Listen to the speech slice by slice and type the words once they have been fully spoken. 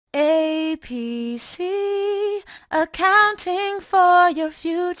APC, accounting for your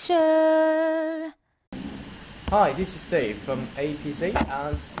future. Hi, this is Steve from APC,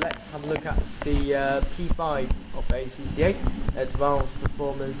 and let's have a look at the P5 of ACCA, Advanced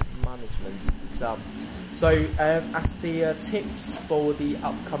Performance Management exam. So as the tips for the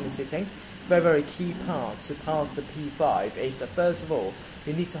upcoming sitting, very key part to pass the P5 is that first of all,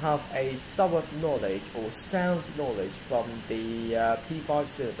 you need to have a thorough knowledge or sound knowledge from the P5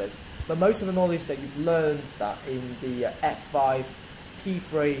 syllabus. But most of the knowledge that you've learned that in the F5,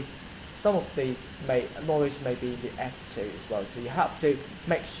 P3, some of the knowledge may be in the F2 as well. So you have to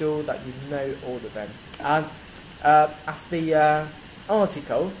make sure that you know all of them. And as the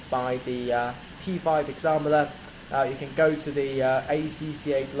article by the P5 examiner, you can go to the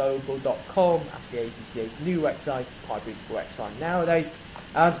ACCAglobal.com, as the ACCA's new website. It's quite a beautiful website nowadays,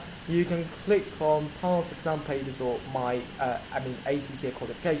 and you can click on past exam papers or ACCA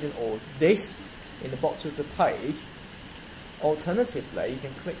qualification, or this in the bottom of the page. Alternatively, you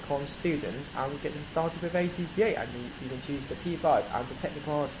can click on students and get started with ACCA, and you can choose the P5 and the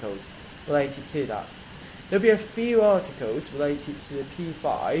technical articles related to that. There'll be a few articles related to the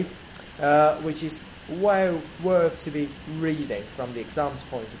P5, which is well worth to be reading from the exam's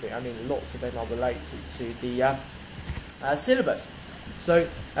point of view. I mean, lots of them are related to the syllabus. So,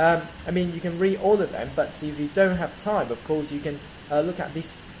 I mean, you can read all of them, but if you don't have time, of course, you can look at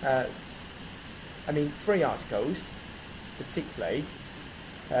these, 3 articles, particularly,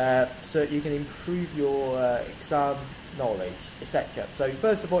 so you can improve your exam knowledge, etc. So,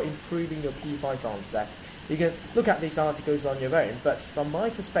 first of all, improving your P5 answer. You can look at these articles on your own, but from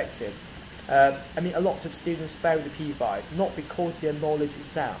my perspective, a lot of students fail the P5, not because their knowledge is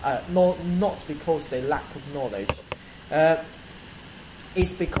sound, not because they lack of knowledge.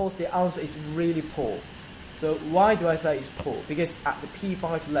 It's because the answer is really poor. So why do I say it's poor? Because at the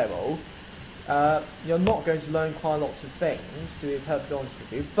P5 level, you're not going to learn quite lots of things, to be perfectly honest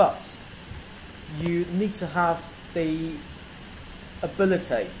with you, but you need to have the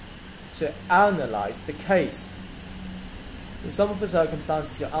ability to analyze the case. In some of the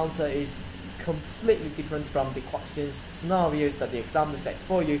circumstances, your answer is completely different from the questions, scenarios that the examiner set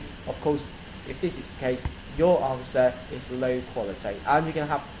for you. Of course, if this is the case, your answer is low quality, and you can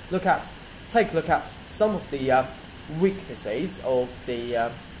take a look at some of the weaknesses of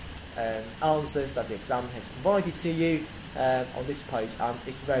the answers that the examiner has provided to you on this page, and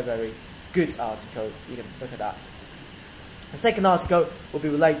it's a very good article. You can look at that. The second article will be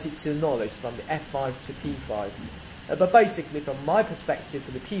related to knowledge from the F5 to P5. But basically, from my perspective,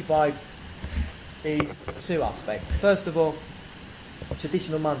 for the P5 is 2 aspects. First of all,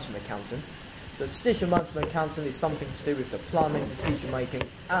 traditional management accountant. So traditional management accountant is something to do with the planning, decision making,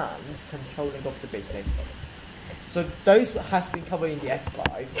 and controlling of the business. So those has been covered in the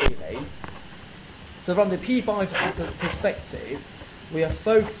F5 really. So from the P5 perspective, we are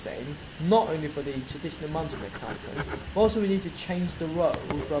focusing not only for the traditional management accountant, but also we need to change the role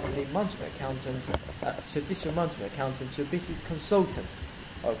from the management accountant, traditional management accountant, to a business consultant.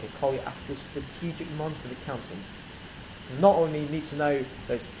 Okay, call it as the strategic management accountant. So not only need to know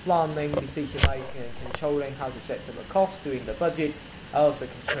those planning, decision making, and controlling how to set up a cost, doing the budget, also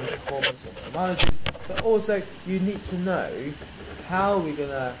controlling the performance of the managers, but also you need to know how we're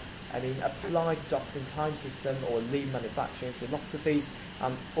gonna apply the just-in-time system or lean manufacturing philosophies,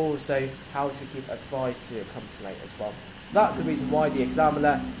 and also how to give advice to your company as well. So that's the reason why the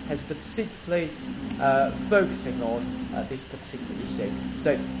examiner has particularly focusing on this particular issue.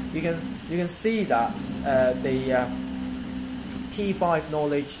 So you can see that the P5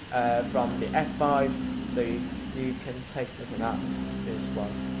 knowledge from the F5. So you can take a look at that as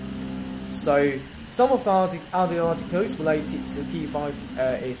well. So some of our other articles related to P5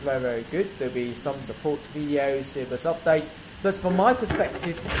 is very good. There'll be some support videos, syllabus updates. But from my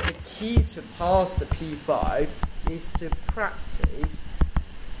perspective, the key to pass the P5 is to practice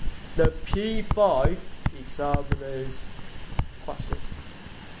the P5 examiner's questions.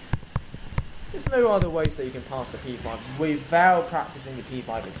 There's no other ways that you can pass the P5 without practicing the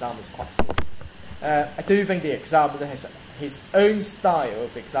P5 examiner's questions. I do think the examiner has his own style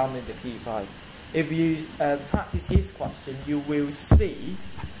of examining the P5. If you practice his question, you will see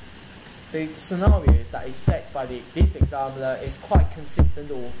the scenarios that is set by this examiner is quite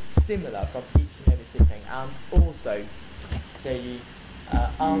consistent or similar from each and every sitting, and also the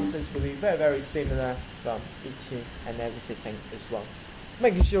answers will be very similar from each and every sitting as well.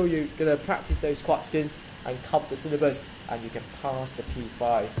 Making sure you're going to practice those questions and cover the syllabus, and you can pass the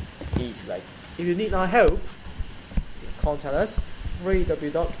P5 easily. If you need our help, you can contact us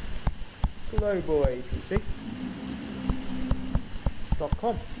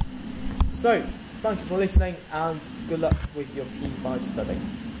www.globalapc.com. So, thank you for listening and good luck with your P5 study.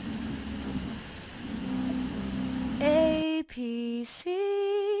 APC,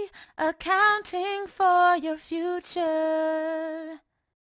 accounting for your future.